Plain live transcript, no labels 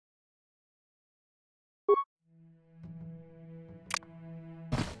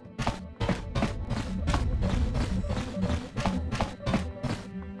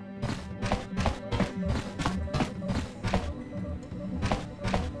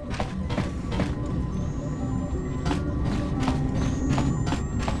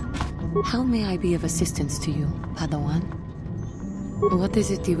How may I be of assistance to you, Padawan? What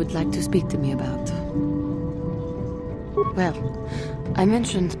is it you would like to speak to me about? Well, I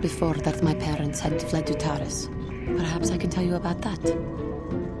mentioned before that my parents had fled to Taris. Perhaps I can tell you about that.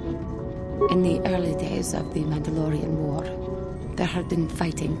 In the early days of the Mandalorian War, there had been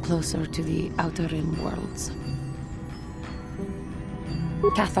fighting closer to the Outer Rim worlds.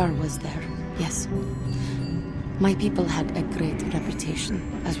 KOTOR was there, yes. My people had a great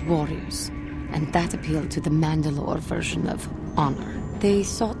reputation as warriors, and that appealed to the Mandalore version of honor. They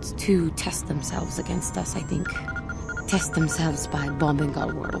sought to test themselves against us, I think. Test themselves by bombing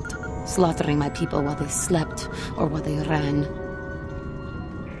our world, slaughtering my people while they slept or while they ran.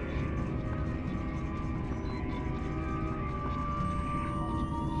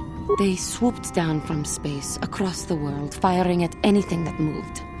 They swooped down from space, across the world, firing at anything that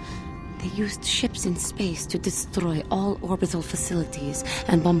moved. They used ships in space to destroy all orbital facilities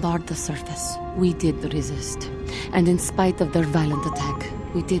and bombard the surface. We did resist, and in spite of their violent attack,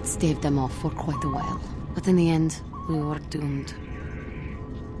 we did stave them off for quite a while. But in the end, we were doomed.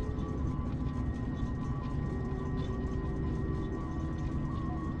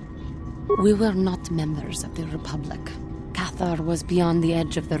 We were not members of the Republic. KOTOR was beyond the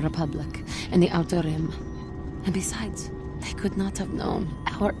edge of the Republic, in the Outer Rim. And besides, they could not have known.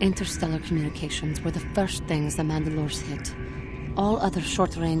 Our interstellar communications were the first things the Mandalores hit. All other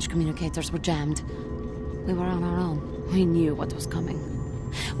short-range communicators were jammed. We were on our own. We knew what was coming.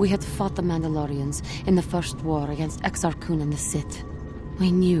 We had fought the Mandalorians in the First War against Exar Kun and the Sith.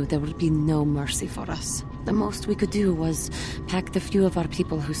 We knew there would be no mercy for us. The most we could do was pack the few of our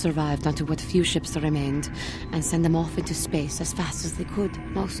people who survived onto what few ships remained and send them off into space as fast as they could.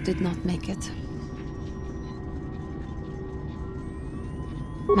 Most did not make it.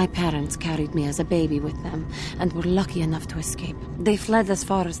 My parents carried me as a baby with them and were lucky enough to escape. They fled as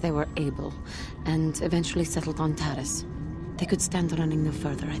far as they were able and eventually settled on Taris. They could stand running no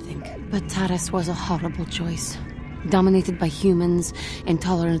further, I think. But Taris was a horrible choice. Dominated by humans,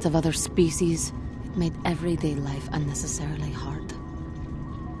 intolerant of other species, it made everyday life unnecessarily hard.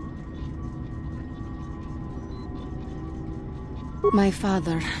 My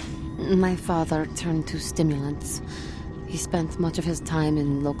father turned to stimulants. He spent much of his time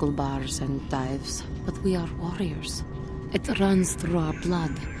in local bars and dives. But we are warriors. It runs through our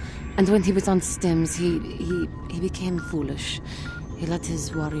blood. And when he was on stims, he became foolish. He let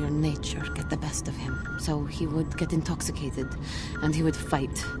his warrior nature get the best of him. So he would get intoxicated, and he would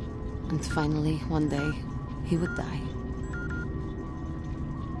fight. And finally, one day, he would die.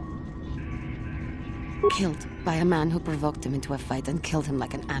 Killed by a man who provoked him into a fight and killed him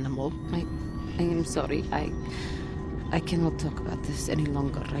like an animal. I am sorry. I cannot talk about this any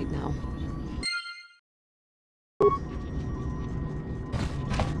longer right now.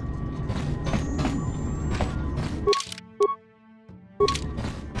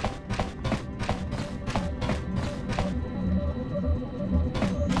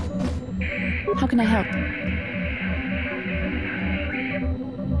 How can I help?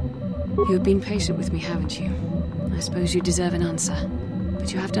 You have been patient with me, haven't you? I suppose you deserve an answer.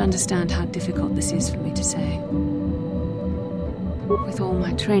 But you have to understand how difficult this is for me to say. With all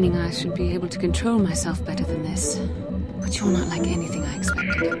my training, I should be able to control myself better than this. But you're not like anything I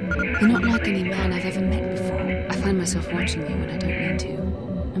expected. You're not like any man I've ever met before. I find myself watching you when I don't mean to.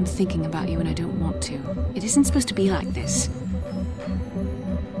 I'm thinking about you when I don't want to. It isn't supposed to be like this.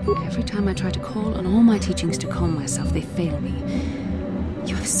 Every time I try to call on all my teachings to calm myself, they fail me.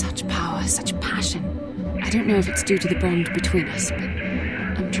 You have such power, such passion. I don't know if it's due to the bond between us, but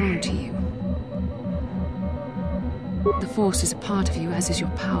I'm drawn to you. The Force is a part of you, as is your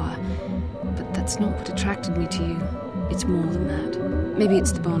power. But that's not what attracted me to you. It's more than that. Maybe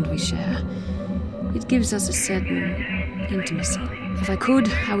it's the bond we share. It gives us a certain intimacy. If I could,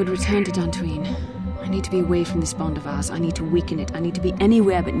 I would return to Dantooine. I need to be away from this bond of ours. I need to weaken it. I need to be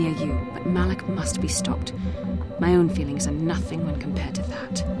anywhere but near you. But Malak must be stopped. My own feelings are nothing when compared to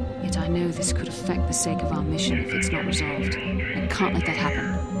that. Yet I know this could affect the sake of our mission if it's not resolved. I can't let that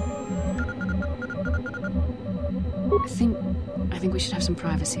happen. I think we should have some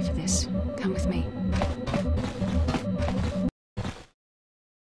privacy for this. Come with me.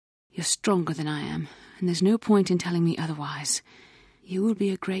 You're stronger than I am, and there's no point in telling me otherwise. You will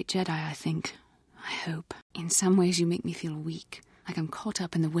be a great Jedi, I think. I hope. In some ways you make me feel weak, like I'm caught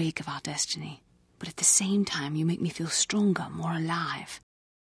up in the wake of our destiny. But at the same time you make me feel stronger, more alive.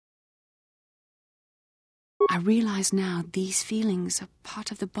 I realize now these feelings are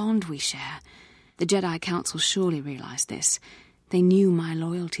part of the bond we share. The Jedi Council surely realize this. They knew my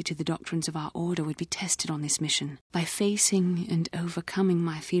loyalty to the doctrines of our order would be tested on this mission. By facing and overcoming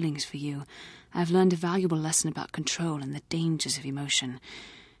my feelings for you, I've learned a valuable lesson about control and the dangers of emotion.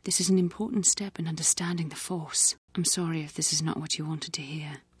 This is an important step in understanding the Force. I'm sorry if this is not what you wanted to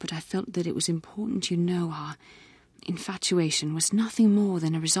hear, but I felt that it was important you know our infatuation was nothing more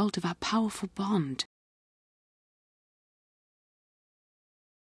than a result of our powerful bond.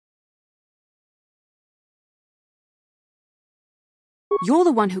 You're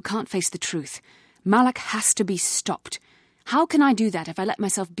the one who can't face the truth. Malak has to be stopped. How can I do that if I let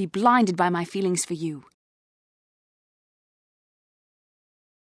myself be blinded by my feelings for you?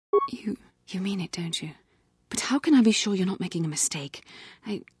 You mean it, don't you? But how can I be sure you're not making a mistake?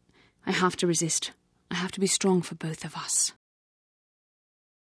 I have to resist. I have to be strong for both of us.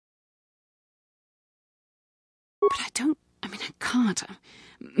 But I can't.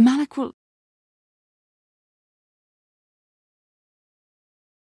 Malak will...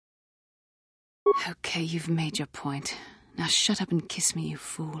 Okay, you've made your point. Now shut up and kiss me, you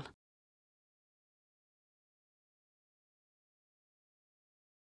fool.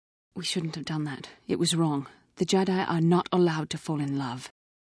 We shouldn't have done that. It was wrong. The Jedi are not allowed to fall in love.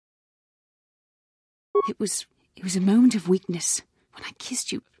 It was a moment of weakness. When I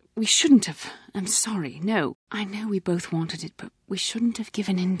kissed you, we shouldn't have. I'm sorry, no. I know we both wanted it, but we shouldn't have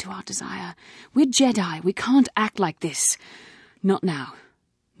given in to our desire. We're Jedi. We can't act like this. Not now.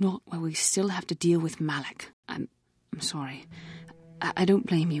 Not while we still have to deal with Malak. I'm sorry. I don't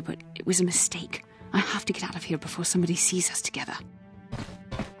blame you, but it was a mistake. I have to get out of here before somebody sees us together.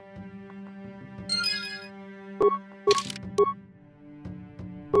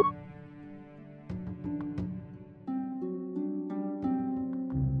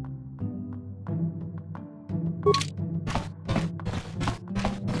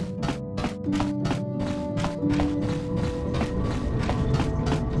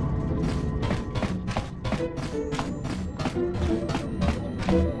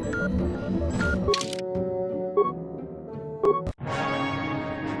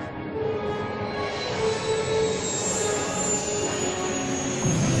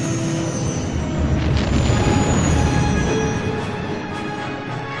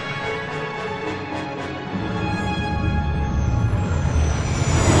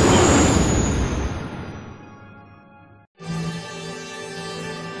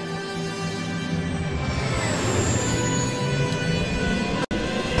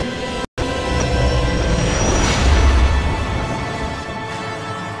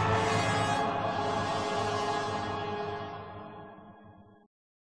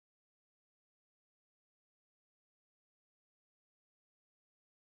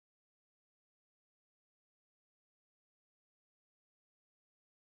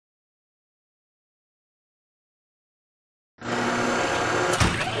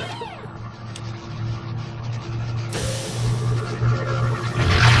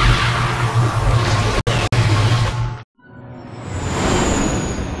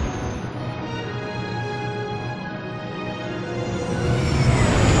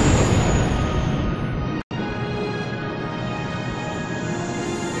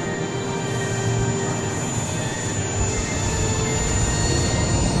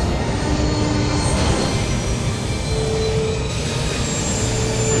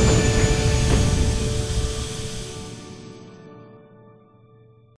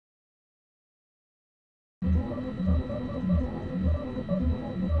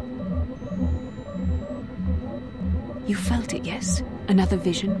 You felt it, yes? Another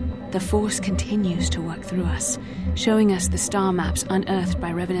vision? The Force continues to work through us, showing us the star maps unearthed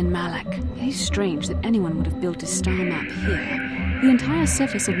by Reverend Malak. It is strange that anyone would have built a star map here. The entire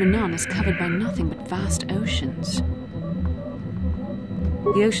surface of Manon is covered by nothing but vast oceans.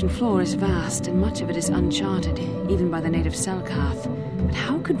 The ocean floor is vast, and much of it is uncharted, even by the native Selkath. But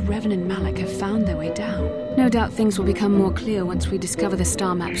how could Revan and Malak have found their way down? No doubt things will become more clear once we discover the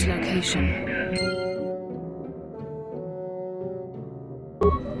star map's location.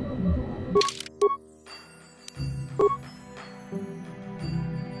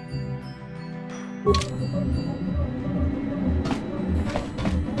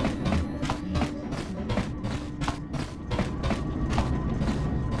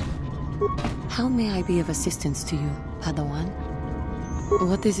 How may I be of assistance to you, Padawan?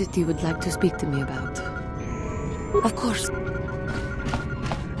 What is it you would like to speak to me about? Of course.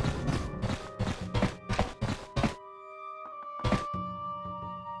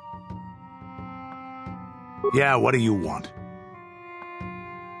 Yeah, what do you want?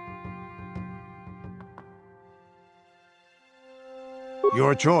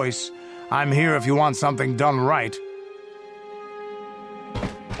 Your choice. I'm here if you want something done right.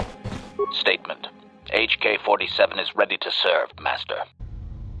 Statement. HK-47 is ready to serve, Master.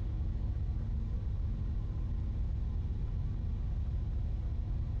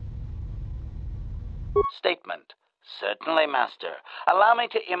 Statement. Certainly, Master. Allow me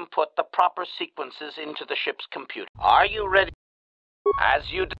to input the proper sequences into the ship's computer. Are you ready?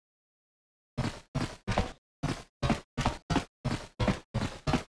 As you...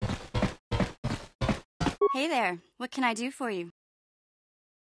 Hey there, what can I do for you?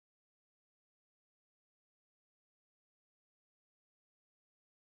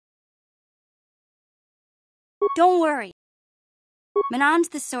 Don't worry. Manon's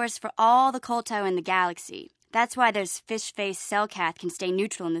the source for all the Kolto in the galaxy. That's why there's fish-faced Selkath can stay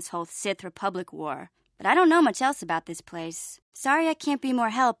neutral in this whole Sith Republic war. But I don't know much else about this place. Sorry I can't be more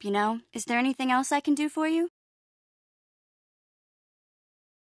help, you know. Is there anything else I can do for you?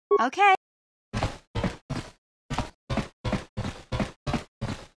 Okay.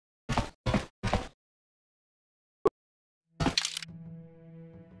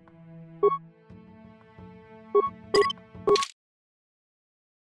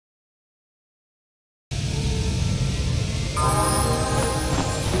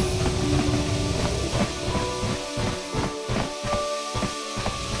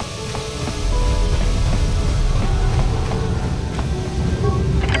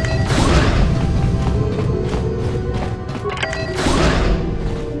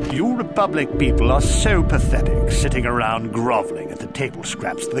 Republic people are so pathetic, sitting around groveling at the table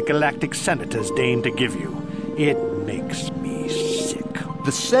scraps the galactic senators deign to give you. It makes me sick.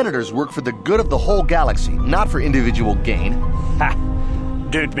 The senators work for the good of the whole galaxy, not for individual gain. Ha!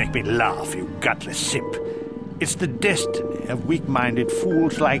 Don't make me laugh, you gutless simp. It's the destiny of weak-minded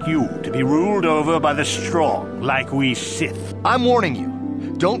fools like you to be ruled over by the strong, like we Sith. I'm warning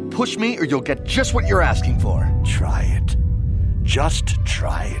you. Don't push me or you'll get just what you're asking for. Try it. Just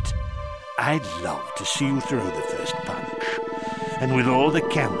try it. I'd love to see you throw the first punch. And with all the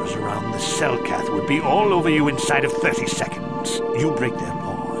cameras around, the Selkath would be all over you inside of 30 seconds. You break their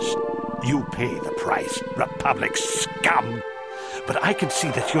laws. You pay the price, Republic scum. But I can see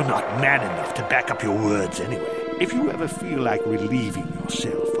that you're not man enough to back up your words anyway. If you ever feel like relieving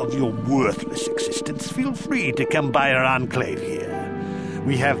yourself of your worthless existence, feel free to come by our enclave here.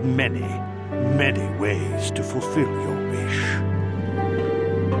 We have many, many ways to fulfill your wish.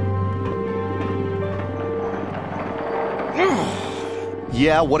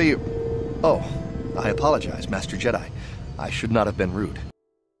 Yeah, what are you... Oh, I apologize, Master Jedi. I should not have been rude.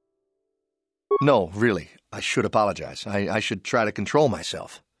 No, really, I should apologize. I should try to control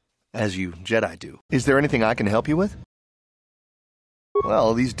myself, as you Jedi do. Is there anything I can help you with?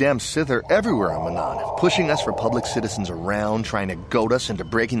 Well, these damn Sith are everywhere on Manon, pushing us Republic citizens around, trying to goad us into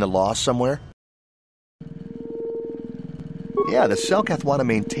breaking the law somewhere. Yeah, the Selkath want to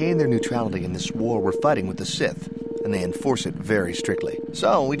maintain their neutrality in this war we're fighting with the Sith, and they enforce it very strictly.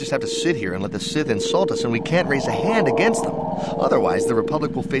 So we just have to sit here and let the Sith insult us, and we can't raise a hand against them. Otherwise, the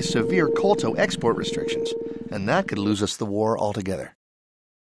Republic will face severe Kolto export restrictions, and that could lose us the war altogether.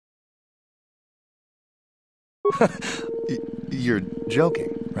 You're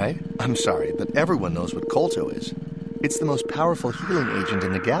joking, right? I'm sorry, but everyone knows what Kolto is. It's the most powerful healing agent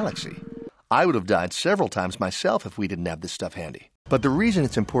in the galaxy. I would have died several times myself if we didn't have this stuff handy. But the reason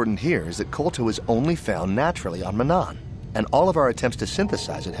it's important here is that Kolto is only found naturally on Manon, and all of our attempts to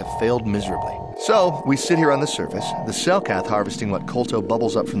synthesize it have failed miserably. So, we sit here on the surface, the Selkath harvesting what Kolto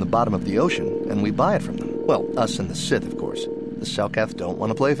bubbles up from the bottom of the ocean, and we buy it from them. Well, us and the Sith, of course. The Selkath don't want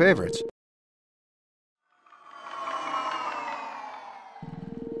to play favorites.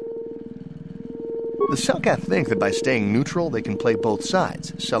 The Selkath think that by staying neutral, they can play both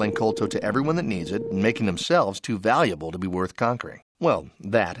sides, selling Kolto to everyone that needs it, and making themselves too valuable to be worth conquering. Well,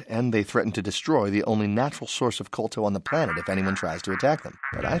 that, and they threaten to destroy the only natural source of Kolto on the planet if anyone tries to attack them.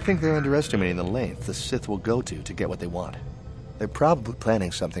 But I think they're underestimating the length the Sith will go to get what they want. They're probably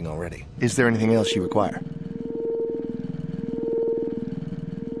planning something already. Is there anything else you require?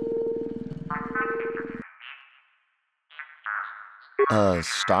 A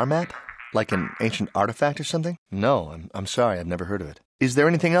star map? Like an ancient artifact or something? No, I'm sorry, I've never heard of it. Is there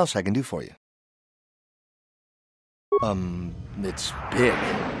anything else I can do for you? It's big.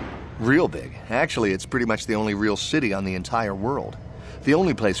 Real big. Actually, it's pretty much the only real city on the entire world. The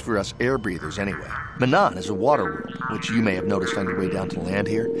only place for us air breathers anyway. Manon is a water world, which you may have noticed on your way down to land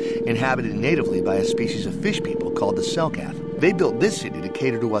here, inhabited natively by a species of fish people called the Selkath. They built this city to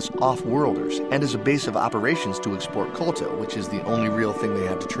cater to us off-worlders, and as a base of operations to export Kolto, which is the only real thing they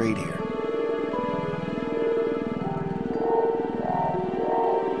have to trade here.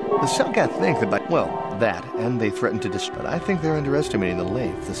 The Selkath think that that, and they threaten to destroy. But I think they're underestimating the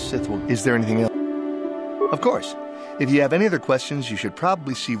length the Sith will... Is there anything else? Of course. If you have any other questions, you should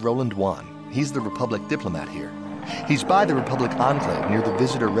probably see Roland Wan. He's the Republic diplomat here. He's by the Republic Enclave near the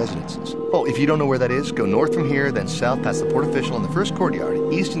visitor residences. Oh, if you don't know where that is, go north from here, then south past the port official in the first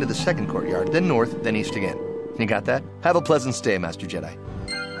courtyard, east into the second courtyard, then north, then east again. You got that? Have a pleasant stay, Master Jedi.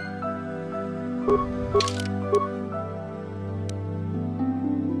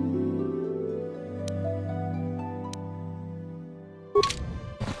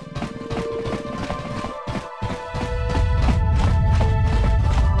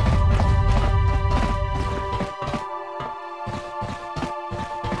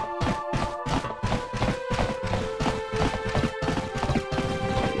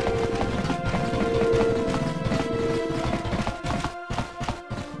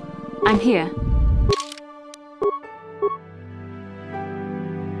 I'm here.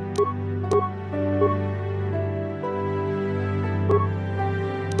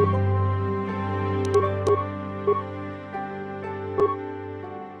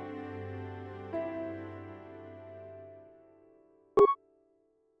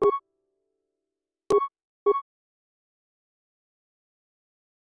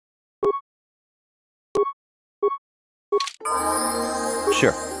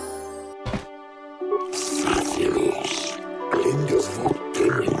 Sure.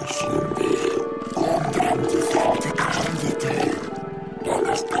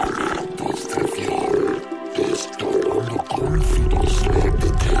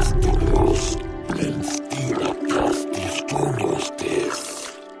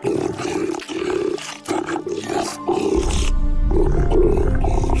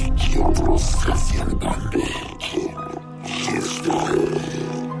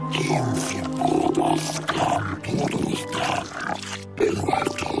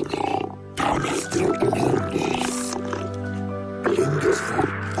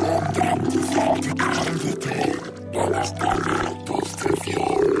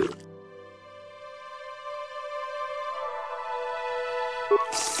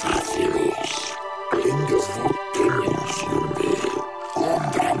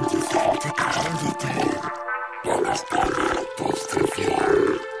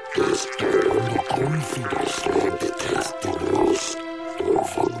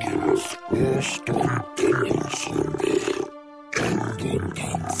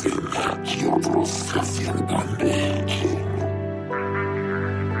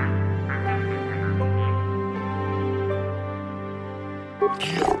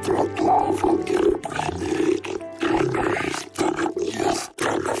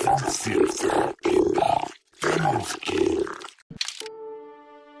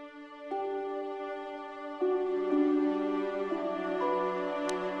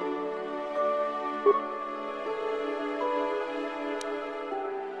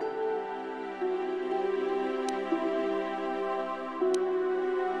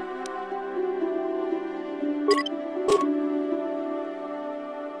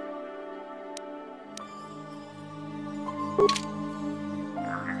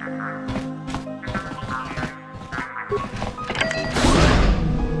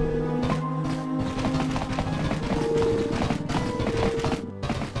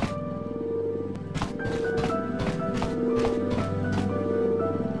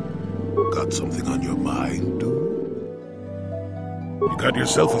 Got something on your mind, dude? You got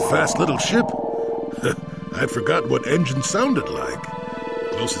yourself a fast little ship? I'd forgotten what engine sounded like. The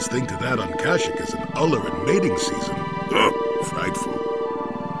closest thing to that on Kashyyyk is an uller in mating season. Ugh, frightful.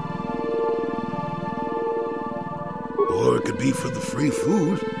 Or it could be for the free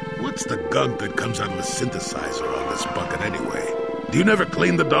food. What's the gunk that comes out of the synthesizer on this bucket anyway? Do you never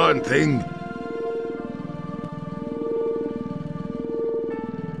clean the darn thing?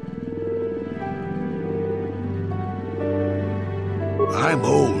 I'm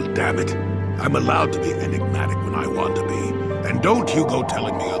old, damn it. I'm allowed to be enigmatic when I want to be. And don't you go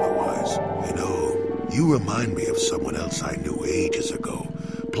telling me otherwise. You know, you remind me of someone else I knew ages ago.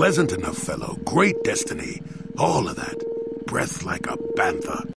 Pleasant enough fellow, great destiny, all of that. Breath like a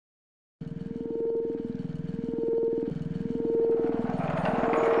bantha.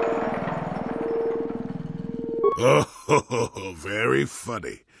 Oh, very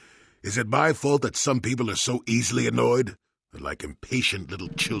funny. Is it my fault that some people are so easily annoyed? They're like impatient little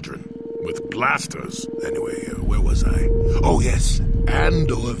children. With blasters. Anyway, where was I? Oh, yes.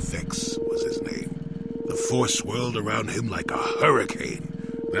 Andor Vex was his name. The Force swirled around him like a hurricane.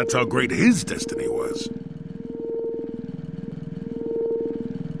 That's how great his destiny was.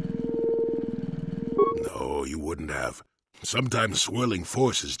 No, you wouldn't have. Sometimes swirling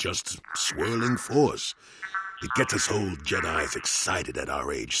force is just swirling force. It gets us old Jedis excited at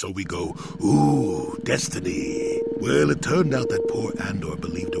our age, so we go, ooh, destiny. Well, it turned out that poor Andor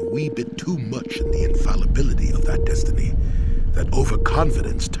believed a wee bit too much in the infallibility of that destiny. That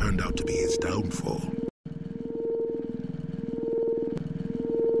overconfidence turned out to be his downfall.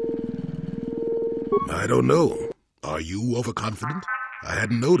 I don't know. Are you overconfident? I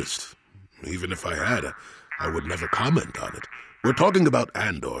hadn't noticed. Even if I had, I would never comment on it. We're talking about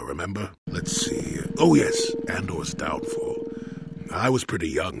Andor, remember? Let's see. Oh yes, Andor's downfall. I was pretty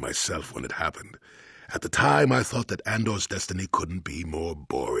young myself when it happened. At the time, I thought that Andor's destiny couldn't be more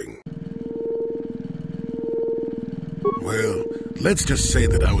boring. Well, let's just say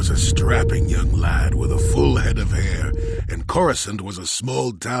that I was a strapping young lad with a full head of hair, and Coruscant was a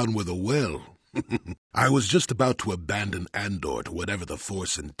small town with a well. I was just about to abandon Andor to whatever the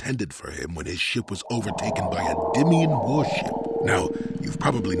Force intended for him when his ship was overtaken by a Dimian warship. Now, you've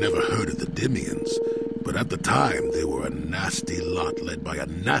probably never heard of the Dimians, but at the time they were a nasty lot led by a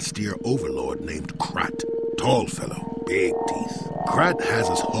nastier overlord named Krat. Tall fellow, big teeth. Krat has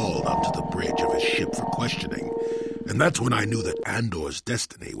us hauled up to the bridge of his ship for questioning, and that's when I knew that Andor's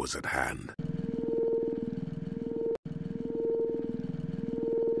destiny was at hand.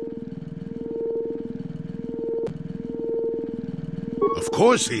 Of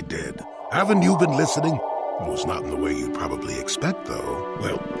course he did. Haven't you been listening? It was not in the way you'd probably expect, though.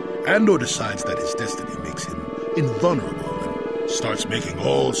 Well, Andor decides that his destiny makes him invulnerable and starts making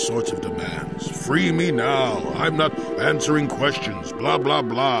all sorts of demands. Free me now. I'm not answering questions. Blah, blah,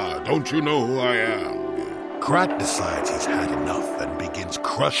 blah. Don't you know who I am? Krat decides he's had enough and begins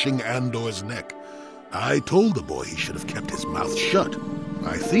crushing Andor's neck. I told the boy he should have kept his mouth shut.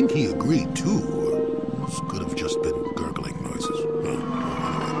 I think he agreed, too. This could have just been gurgling noises.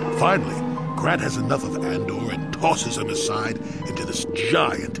 Finally, Krat has enough of Andor and tosses him aside into this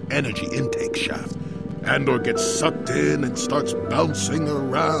giant energy intake shaft. Andor gets sucked in and starts bouncing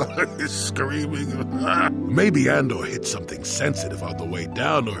around, screaming. Maybe Andor hit something sensitive on the way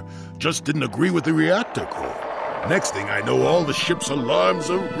down or just didn't agree with the reactor core. Next thing I know, all the ship's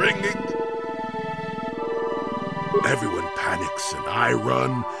alarms are ringing. Everyone panics and I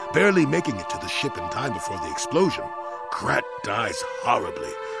run, barely making it to the ship in time before the explosion. Krat dies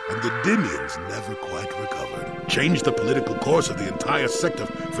horribly, and the Dimians never quite recovered. Changed the political course of the entire sector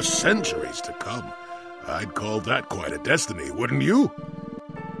for centuries to come. I'd call that quite a destiny, wouldn't you?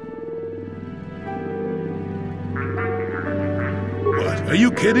 What? Are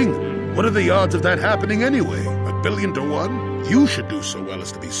you kidding? What are the odds of that happening anyway? 1,000,000,000 to 1? You should do so well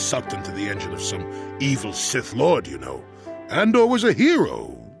as to be sucked into the engine of some evil Sith Lord, you know. Andor was a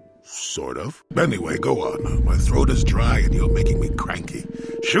hero. Sort of. Anyway, go on. My throat is dry and you're making me cranky.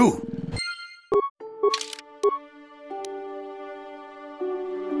 Shoo!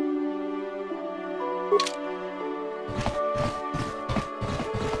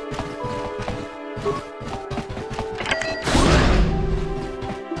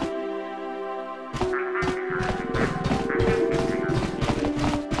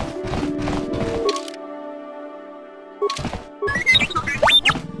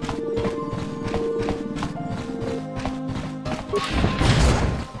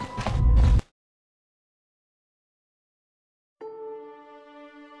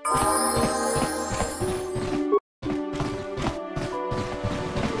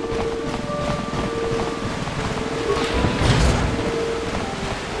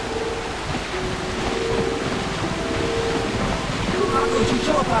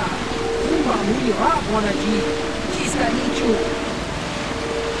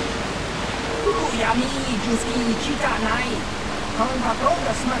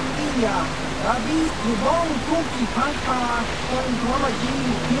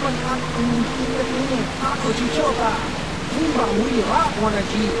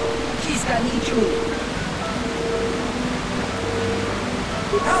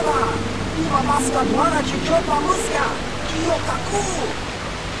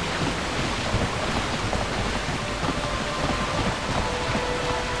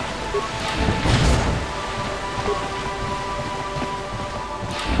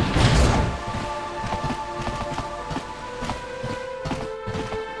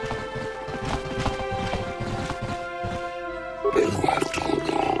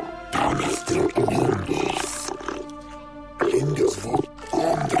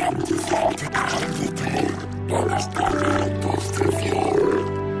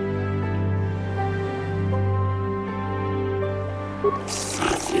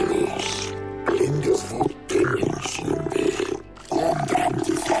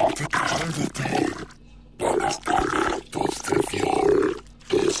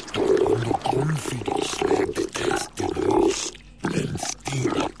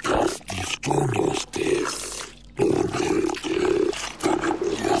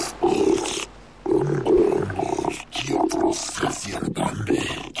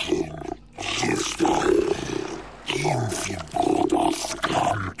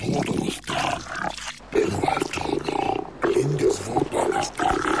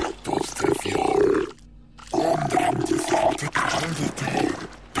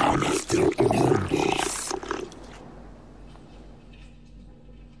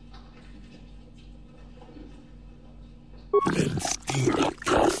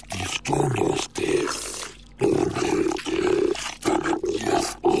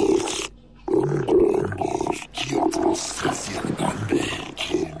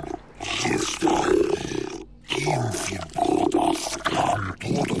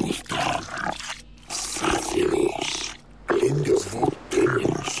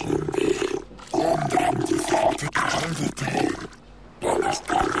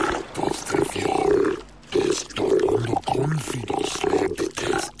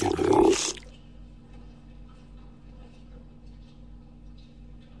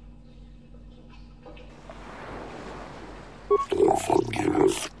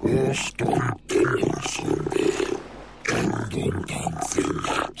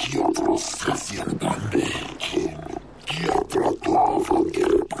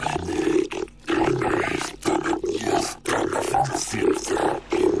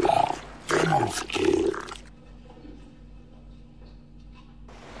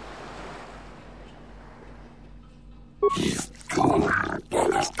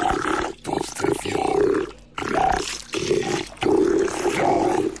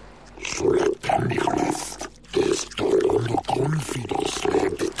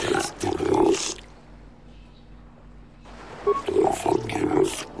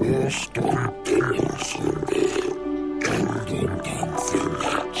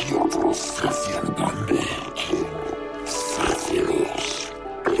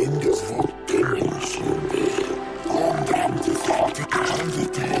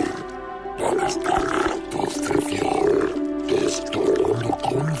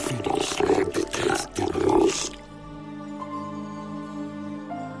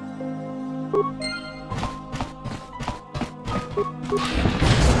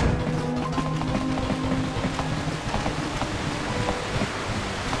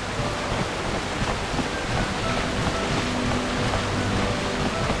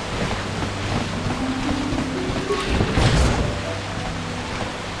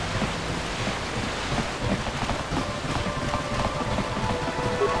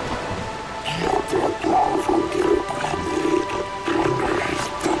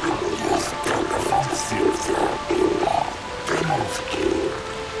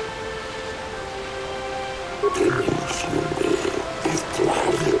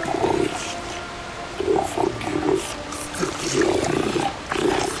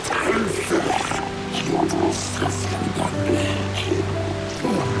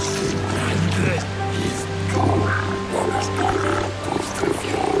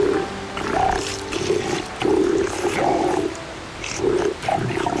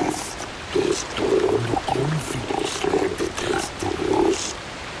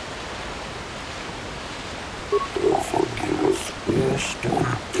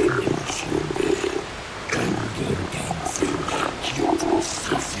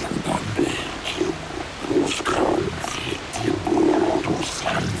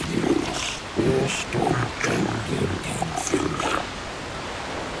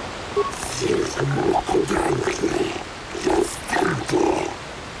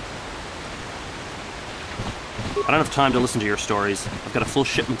 I don't have time to listen to your stories. I've got a full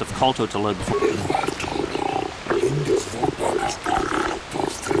shipment of Kolto to load before...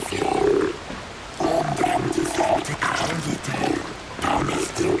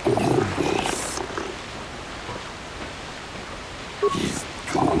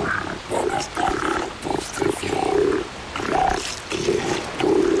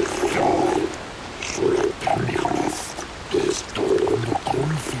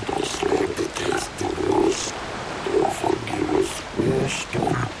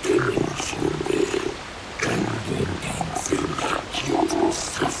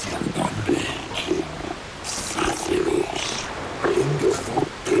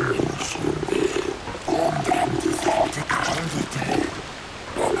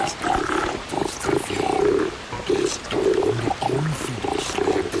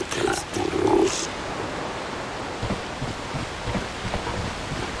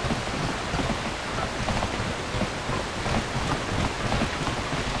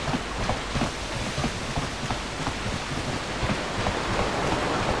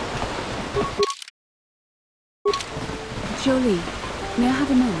 Jolie, may I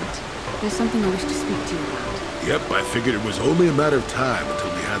have a moment? There's something I wish to speak to you about. Yep, I figured it was only a matter of time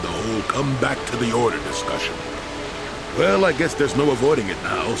until we had the whole come back to the order discussion. Well, I guess there's no avoiding it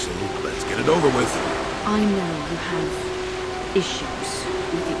now, so let's get it over with. I know you have issues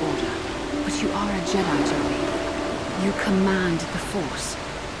with the Order, but you are a Jedi, Jolie. You command the Force.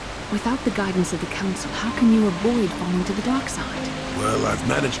 Without the guidance of the Council, how can you avoid falling to the dark side? Well, I've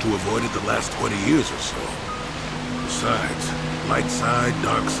managed to avoid it the last 20 years or so. Besides, light side,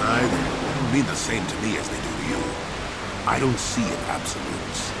 dark side, they don't mean the same to me as they do to you. I don't see it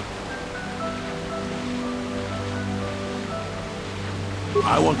absolutes.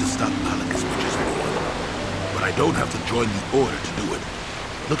 I want to stop Malik as much as anyone, but I don't have to join the Order to do it.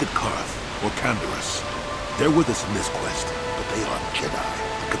 Look at Karth, or Canderous. They're with us in this quest, but they aren't Jedi.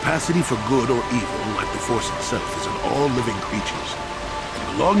 The capacity for good or evil, like the Force itself, is in all living creatures.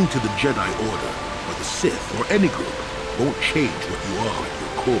 And belonging to the Jedi Order, or the Sith, or any group, won't change what you are at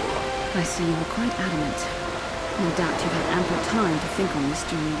your core. I see you were quite adamant. No doubt you've had ample time to think on this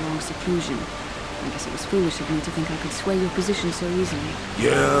during your long seclusion. I guess it was foolish of me to think I could sway your position so easily.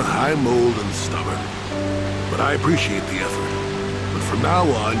 Yeah, I'm old and stubborn. But I appreciate the effort. But from now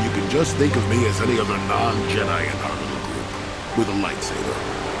on, you can just think of me as any other non-Jedi in our little group, with a lightsaber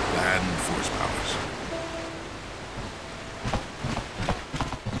and Force powers.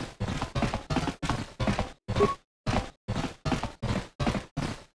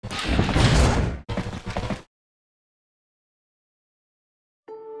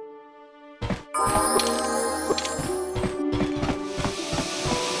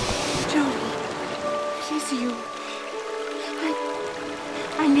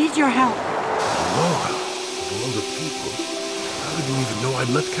 I need your help. Laura, of all the people, how did you even know I'd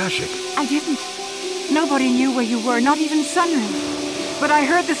left Kashyyyk? I didn't. Nobody knew where you were, not even Sunray. But I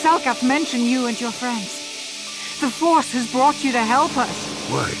heard the Selkath mention you and your friends. The Force has brought you to help us.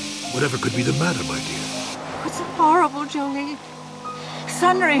 Why? Whatever could be the matter, my dear? It's horrible, Jolie.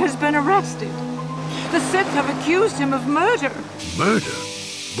 Sunray has been arrested. The Sith have accused him of murder. Murder?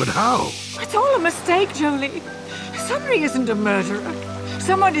 But how? It's all a mistake, Jolie. Sunray isn't a murderer.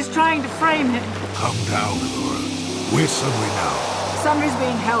 Someone is trying to frame him. Calm down, Laura. Where's Sunray now? Sunray's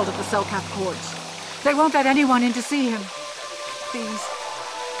being held at the Selkath courts. They won't let anyone in to see him. Please,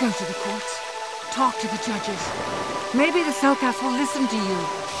 go to the courts. Talk to the judges. Maybe the Selkath will listen to you.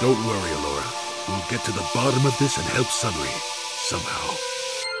 Don't worry, Laura. We'll get to the bottom of this and help Sunray. Somehow.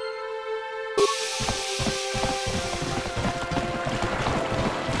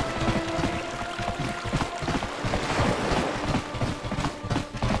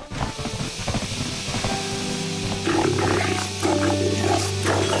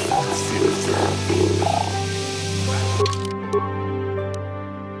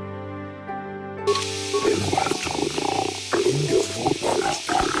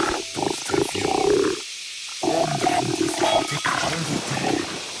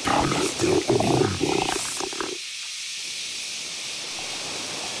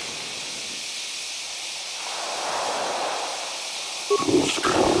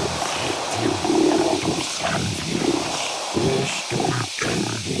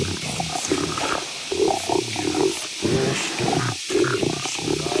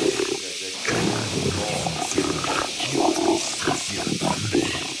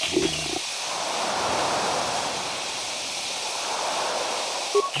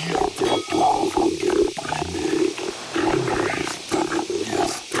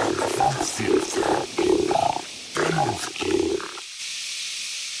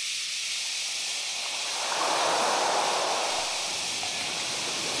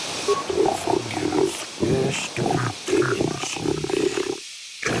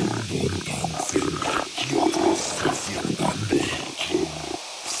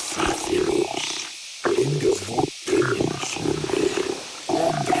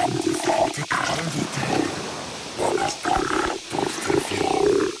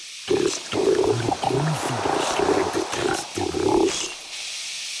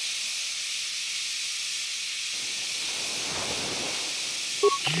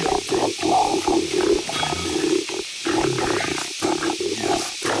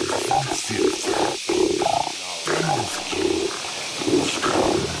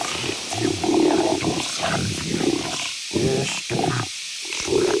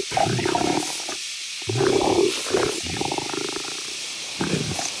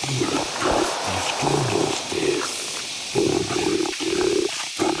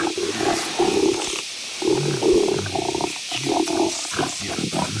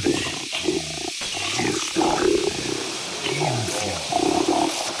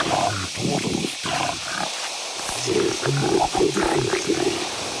 I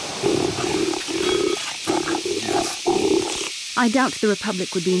doubt the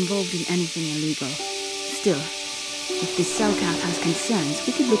Republic would be involved in anything illegal. Still, if this Selkath has concerns,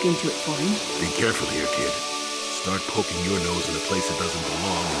 we could look into it for him. Be careful here, kid. Start poking your nose in a place that doesn't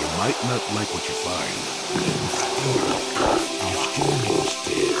belong, and you might not like what you find.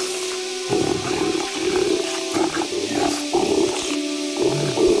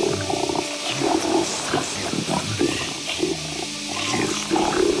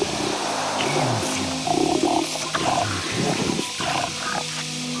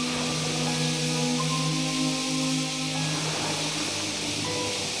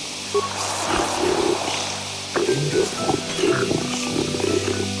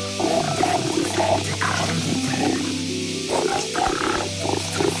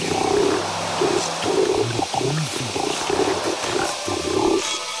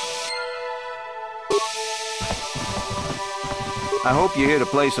 I hope you're here to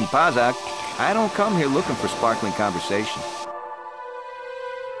play some Pazak. I don't come here looking for sparkling conversation.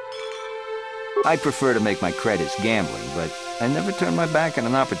 I prefer to make my credits gambling, but I never turn my back on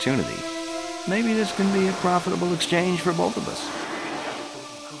an opportunity. Maybe this can be a profitable exchange for both of us.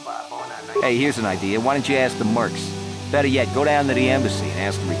 Hey, here's an idea. Why don't you ask the mercs? Better yet, go down to the embassy and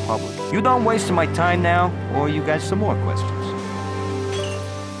ask the Republic. You done wasting my time now, or you got some more questions?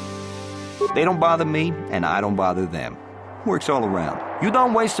 They don't bother me, and I don't bother them. Works all around. You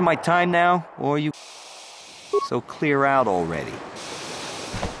done wasting my time now, or you... So clear out already.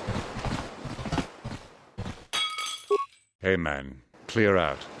 Hey man, clear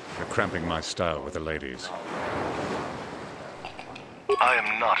out. You're cramping my style with the ladies. I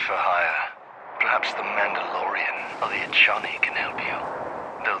am not for hire. Perhaps the Mandalorian or the Echani can help you,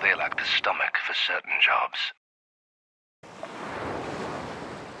 though they lack the stomach for certain jobs.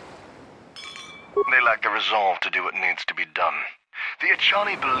 They lack the resolve to do what needs to be done. The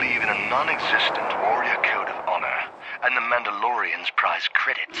Echani believe in a non-existent warrior code of honor, and the Mandalorians prize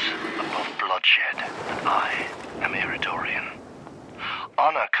credits above bloodshed, and I am Iridorian.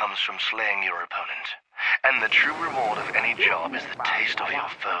 Honor comes from slaying your opponent, and the true reward of any job is the taste of your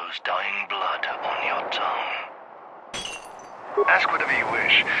foe's dying blood on your tongue. Ask whatever you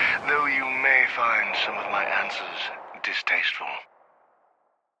wish, though you may find some of my answers distasteful.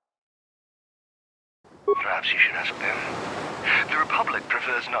 Perhaps you should ask them. The Republic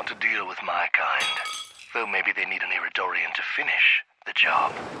prefers not to deal with my kind, though maybe they need an Iridorian to finish the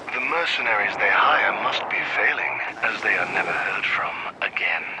job. The mercenaries they hire must be failing, as they are never heard from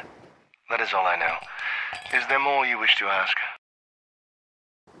again. That is all I know. Is there more you wish to ask?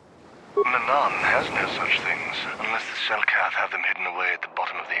 Manon has no such things, unless the Selkath have them hidden away at the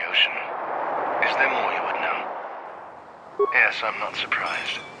bottom of the ocean. Is there more you would know? Yes, I'm not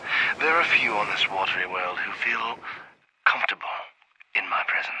surprised. There are few on this watery world who feel comfortable in my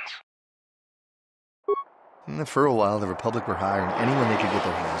presence. For a while, the Republic were hiring anyone they could get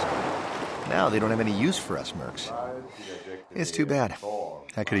their hands on. Now they don't have any use for us mercs. It's too bad.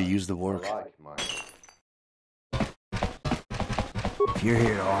 I could have used the work. If you're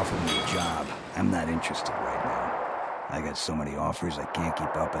here to offer me a job, I'm not interested right now. I got so many offers I can't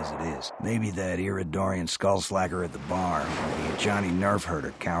keep up as it is. Maybe that Iridorian skullslacker at the bar, or the Johnny Nerf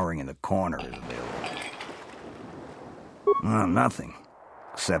herder cowering in the corner is available. Well, nothing.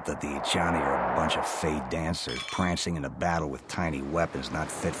 Except that the Echani are a bunch of fey dancers prancing into battle with tiny weapons not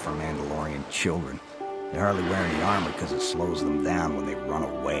fit for Mandalorian children. They hardly wear any armor because it slows them down when they run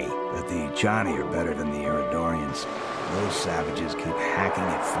away. But the Echani are better than the Iridorians. Those savages keep hacking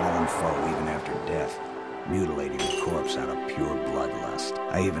at fallen foe even after death, mutilating the corpse out of pure bloodlust.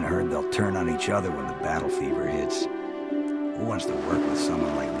 I even heard they'll turn on each other when the battle fever hits. Who wants to work with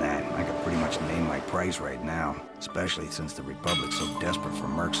someone like that? I could pretty much name my price right now, especially since the Republic's so desperate for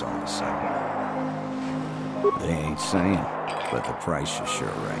mercs all of a sudden. They ain't saying, but the price is sure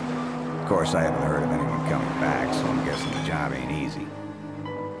right. Of course, I haven't heard of anyone coming back, so I'm guessing the job ain't easy.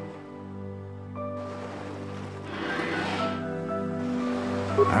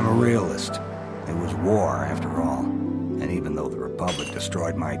 I'm a realist. It was war, after all. And even though the Republic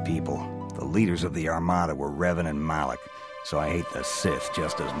destroyed my people, the leaders of the Armada were Revan and Malak, so I hate the Sith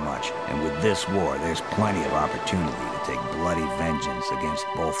just as much. And with this war, there's plenty of opportunity to take bloody vengeance against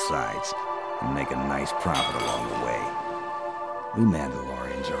both sides and make a nice profit along the way. We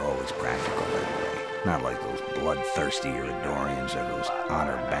Mandalorians are always practical anyway, not like those bloodthirsty Iridorians or those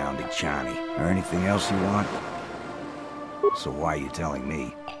honor-bound Echani. Or anything else you want? So why are you telling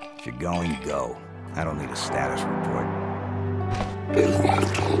me? If you're going, go. I don't need a status report.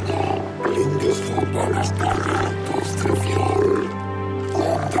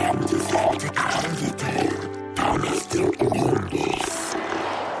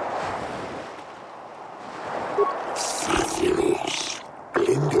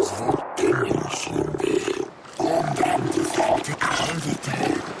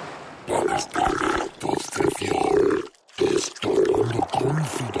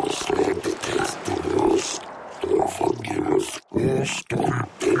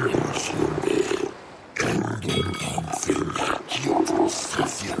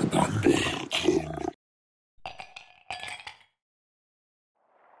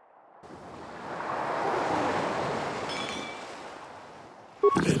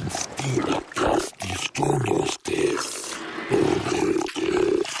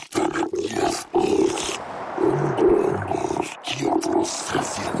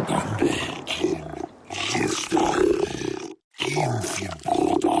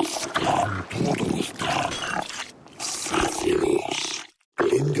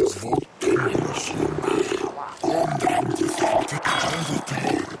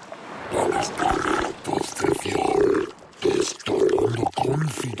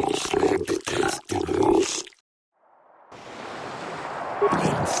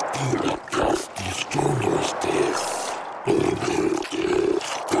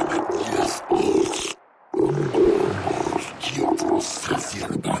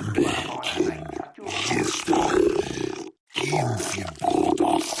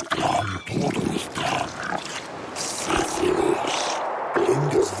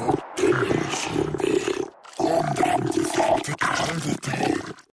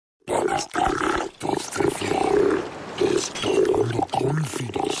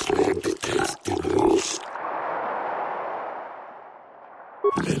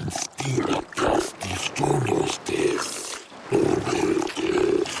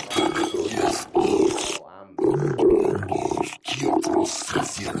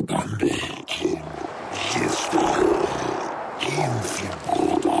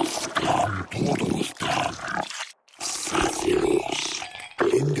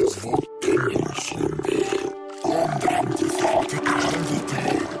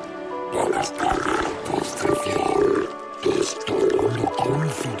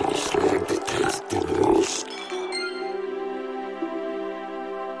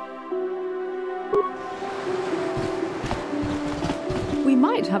 We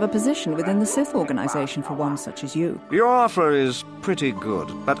might have a position within the Sith organization for one such as you. Your offer is pretty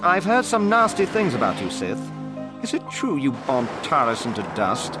good, but I've heard some nasty things about you, Sith. Is it true you bombed Taris into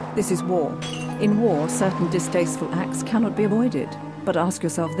dust? This is war. In war, certain distasteful acts cannot be avoided. But ask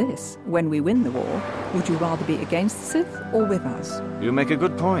yourself this, when we win the war, would you rather be against the Sith or with us? You make a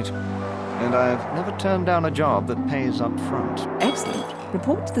good point. And I've never turned down a job that pays up front. Excellent.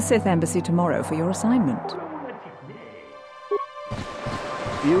 Report to the Sith Embassy tomorrow for your assignment.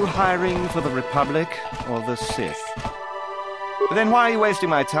 You hiring for the Republic or the Sith? Then why are you wasting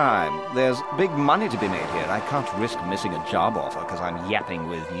my time? There's big money to be made here. I can't risk missing a job offer because I'm yapping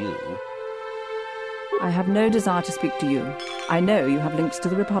with you. I have no desire to speak to you. I know you have links to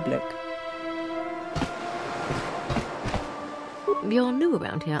the Republic. You're new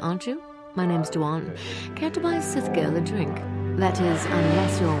around here, aren't you? My name's Duan. Care to buy a Sith girl a drink? That is,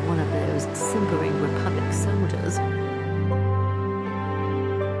 unless you're one of those simpering Republic soldiers.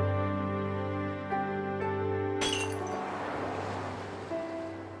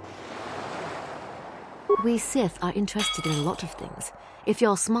 We Sith are interested in a lot of things. If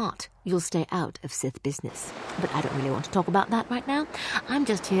you're smart, you'll stay out of Sith business. But I don't really want to talk about that right now. I'm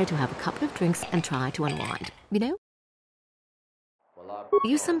just here to have a couple of drinks and try to unwind. You know?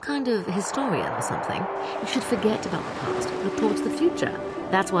 You some kind of historian or something. You should forget about the past, look towards the future.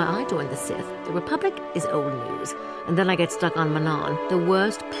 That's why I joined the Sith. The Republic is old news. And then I get stuck on Manon, the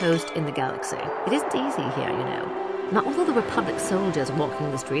worst post in the galaxy. It isn't easy here, you know. Not with all the Republic soldiers walking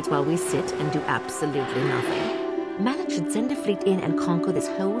the streets while we sit and do absolutely nothing. Malak should send a fleet in and conquer this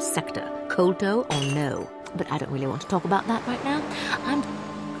whole sector, KOTOR or no. But I don't really want to talk about that right now.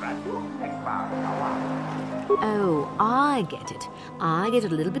 Oh, I get it. I get a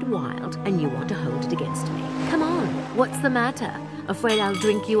little bit wild, and you want to hold it against me. Come on, what's the matter? Afraid I'll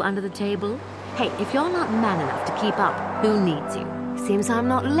drink you under the table? Hey, if you're not man enough to keep up, who needs you? Seems I'm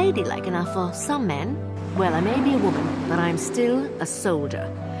not ladylike enough for some men. Well, I may be a woman, but I'm still a soldier.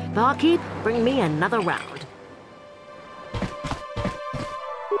 Barkeep, bring me another round.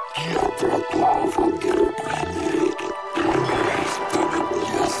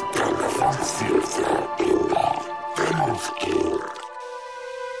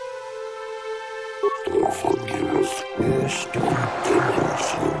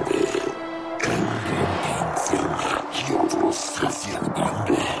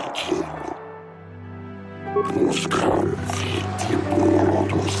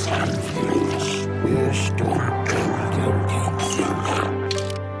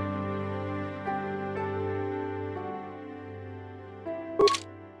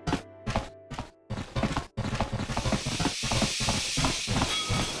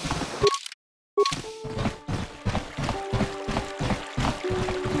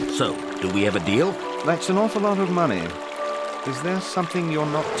 So, do we have a deal? That's an awful lot of money. Is there something you're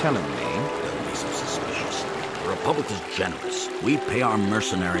not telling me? Don't be so suspicious. The Republic is generous. We pay our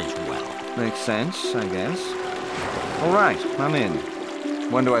mercenaries well. Makes sense, I guess. All right, I'm in.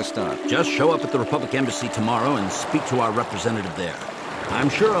 When do I start? Just show up at the Republic Embassy tomorrow and speak to our representative there. I'm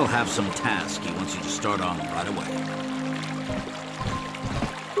sure he'll have some task he wants you to start on right away.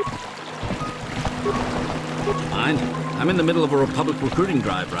 Mind? I'm in the middle of a Republic recruiting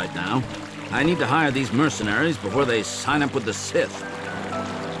drive right now. I need to hire these mercenaries before they sign up with the Sith.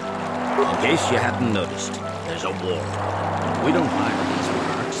 In case you hadn't noticed, there's a war. If we don't hire these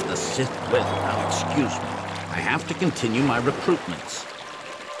mercs, the Sith will. Now, excuse me. I have to continue my recruitments.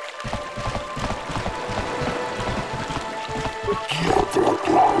 I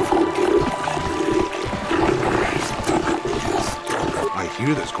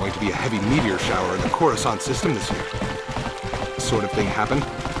hear there's going to be a heavy meteor shower in the Coruscant system this year. This sort of thing happened.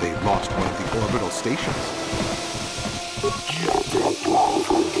 They lost one of the orbital stations.